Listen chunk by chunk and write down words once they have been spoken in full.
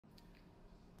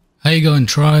How you going,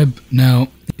 tribe? Now,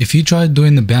 if you try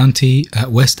doing the bounty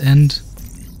at West End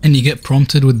and you get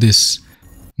prompted with this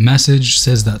message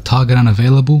says that target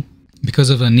unavailable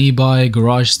because of a nearby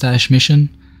garage stash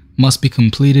mission must be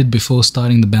completed before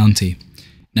starting the bounty.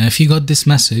 Now, if you got this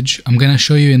message, I'm going to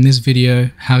show you in this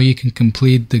video how you can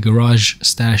complete the garage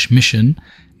stash mission,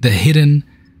 the hidden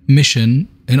mission,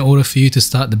 in order for you to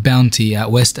start the bounty at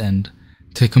West End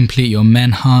to complete your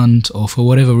manhunt or for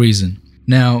whatever reason.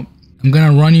 Now, I'm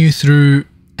going to run you through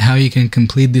how you can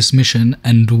complete this mission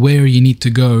and where you need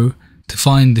to go to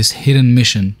find this hidden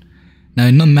mission. Now,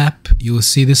 in the map, you will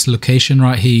see this location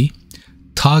right here.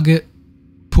 Target,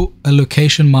 put a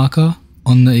location marker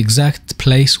on the exact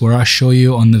place where I show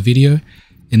you on the video.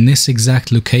 In this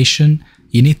exact location,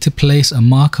 you need to place a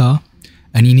marker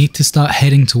and you need to start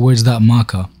heading towards that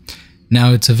marker.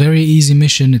 Now, it's a very easy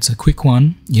mission. It's a quick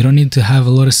one. You don't need to have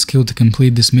a lot of skill to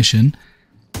complete this mission.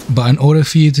 But in order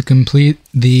for you to complete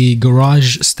the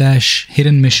garage stash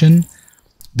hidden mission,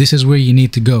 this is where you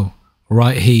need to go,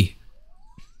 right here.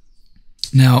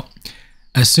 Now,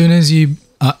 as soon as you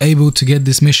are able to get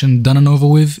this mission done and over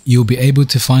with, you'll be able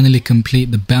to finally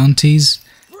complete the bounties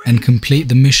and complete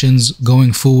the missions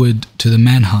going forward to the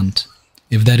manhunt,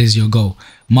 if that is your goal.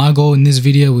 My goal in this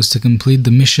video was to complete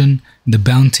the mission, the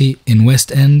bounty in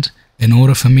West End, in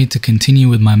order for me to continue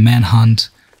with my manhunt,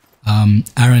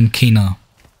 Aaron Keener.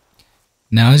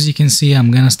 Now, as you can see, I'm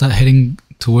going to start heading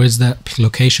towards that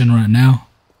location right now.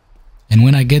 And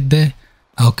when I get there,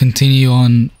 I'll continue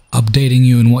on updating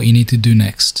you on what you need to do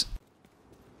next.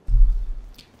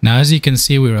 Now, as you can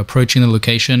see, we're approaching the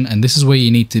location and this is where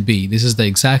you need to be. This is the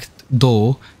exact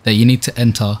door that you need to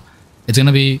enter. It's going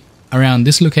to be around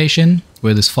this location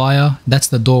where there's fire. That's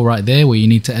the door right there where you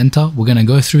need to enter. We're going to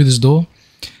go through this door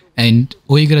and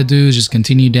all you got to do is just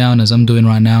continue down as I'm doing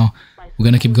right now. We're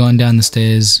going to keep going down the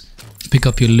stairs. Pick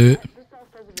up your loot,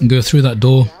 go through that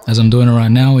door as I'm doing it right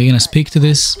now. We're going to speak to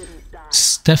this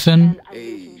Stefan.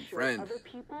 Hey, friend.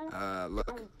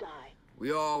 Look,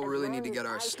 we all really need to get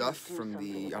our stuff from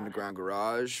the underground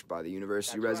garage by the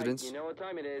university residence. You know what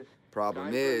time it is. Problem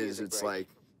is, it's like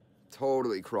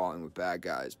totally crawling with bad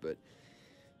guys, but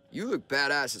you look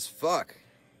badass as fuck.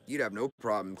 You'd have no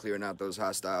problem clearing out those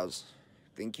hostiles.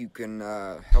 Think you can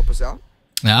help us out?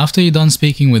 Now, after you're done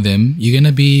speaking with him, you're going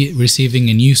to be receiving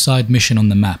a new side mission on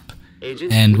the map.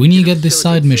 And when you get this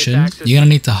side mission, you're going to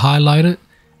need to highlight it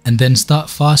and then start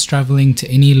fast traveling to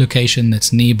any location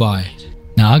that's nearby.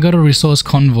 Now, I got a resource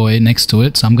convoy next to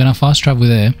it, so I'm going to fast travel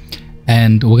there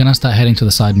and we're going to start heading to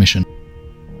the side mission.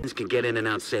 Can get in and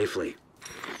out safely.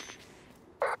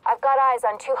 I've got eyes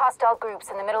on 2 hostile groups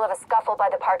in the middle of a scuffle by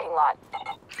the parking lot.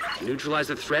 Neutralize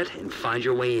the threat and find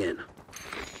your way in.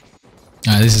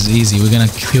 Alright, this is easy. We're gonna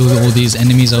kill all these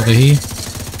enemies over here.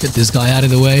 Get this guy out of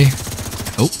the way.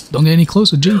 Oh, don't get any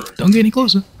closer, G. Don't get any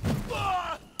closer.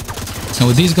 Now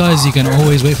with these guys, you can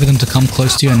always wait for them to come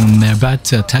close to you, and when they're about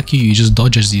to attack you, you just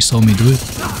dodge as you saw me do it.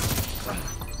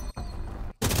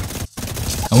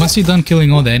 And once you're done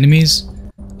killing all the enemies,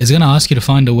 it's gonna ask you to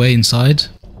find a way inside.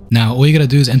 Now, all you gotta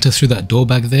do is enter through that door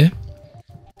back there.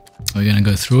 We're gonna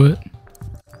go through it.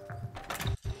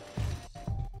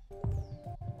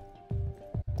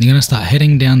 You're going to start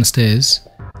heading down the stairs,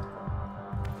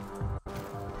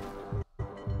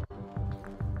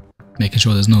 making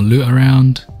sure there's no loot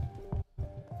around.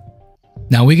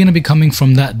 Now we're going to be coming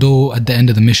from that door at the end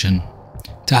of the mission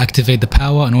to activate the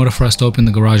power in order for us to open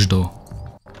the garage door.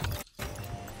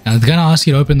 Now they're going to ask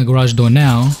you to open the garage door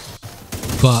now,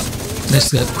 but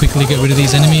let's quickly get rid of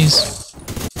these enemies.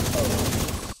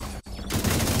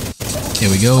 Here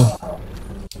we go.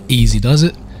 Easy does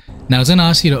it. Now it's going to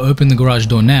ask you to open the garage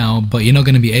door now, but you're not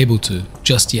going to be able to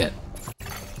just yet.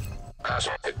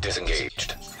 Passive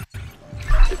disengaged.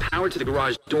 The power to the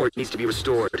garage door needs to be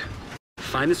restored.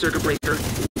 Find the circuit breaker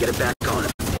and get it back on.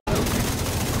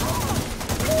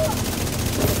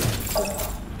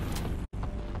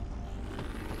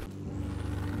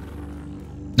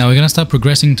 Now we're going to start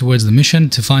progressing towards the mission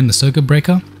to find the circuit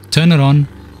breaker, turn it on,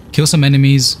 kill some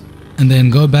enemies, and then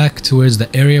go back towards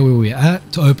the area where we're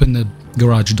at to open the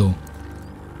garage door.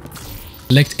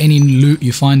 Select any loot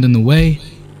you find in the way.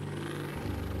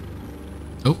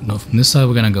 Oh, no, from this side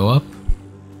we're gonna go up.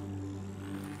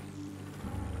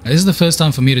 Now, this is the first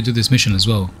time for me to do this mission as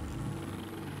well.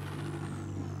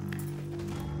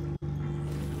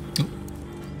 Oh,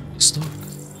 stock.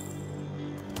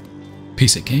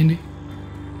 Piece of candy.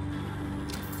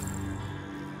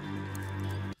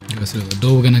 Go through the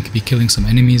door, we're gonna be killing some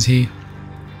enemies here.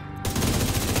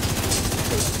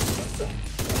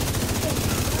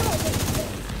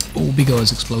 Oh, big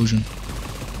ass explosion.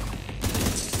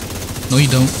 No you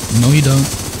don't. No you don't.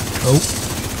 Oh.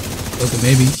 Okay,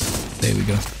 maybe. There we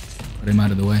go. Put him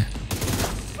out of the way.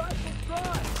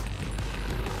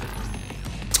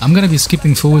 I'm gonna be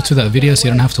skipping forward to that video so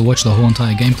you don't have to watch the whole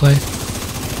entire gameplay.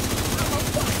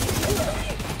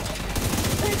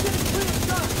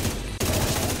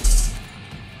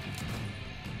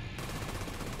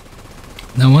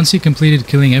 Now once you completed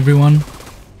killing everyone,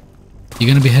 you're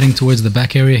gonna be heading towards the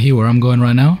back area here where I'm going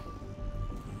right now.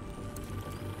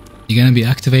 You're gonna be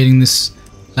activating this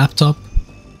laptop.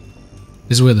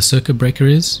 This is where the circuit breaker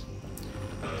is.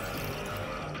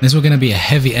 This is gonna be a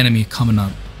heavy enemy coming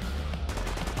up.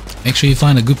 Make sure you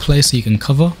find a good place so you can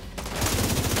cover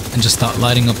and just start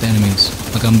lighting up the enemies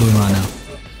like I'm doing right now.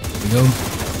 There we go.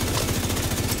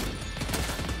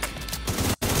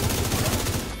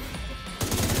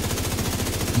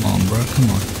 Come on, bro, come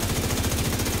on.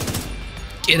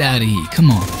 Get out of here, come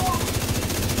on.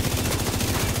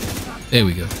 There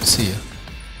we go, see ya.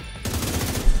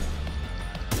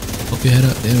 Pop your head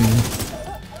up, there we go.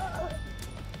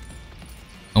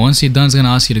 And once you're done, it's gonna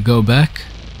ask you to go back.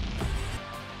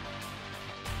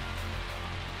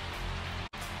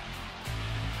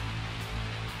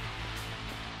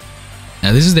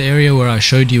 Now this is the area where I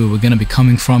showed you where we're going to be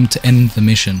coming from to end the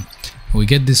mission. We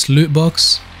get this loot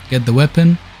box, get the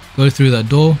weapon, go through that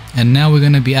door, and now we're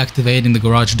going to be activating the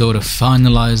garage door to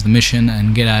finalize the mission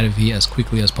and get out of here as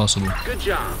quickly as possible. Good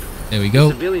job. There we go.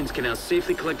 Civilians can now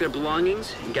safely collect their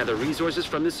belongings and gather resources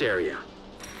from this area.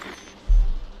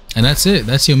 And that's it.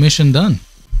 That's your mission done.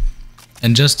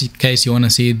 And just in case you want to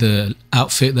see the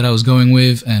outfit that I was going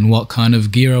with and what kind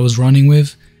of gear I was running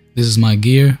with, this is my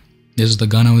gear. This is the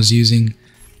gun I was using.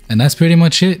 And that's pretty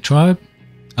much it, tribe.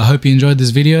 I hope you enjoyed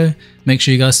this video. Make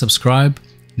sure you guys subscribe,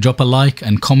 drop a like,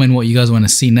 and comment what you guys want to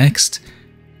see next.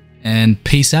 And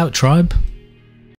peace out, tribe.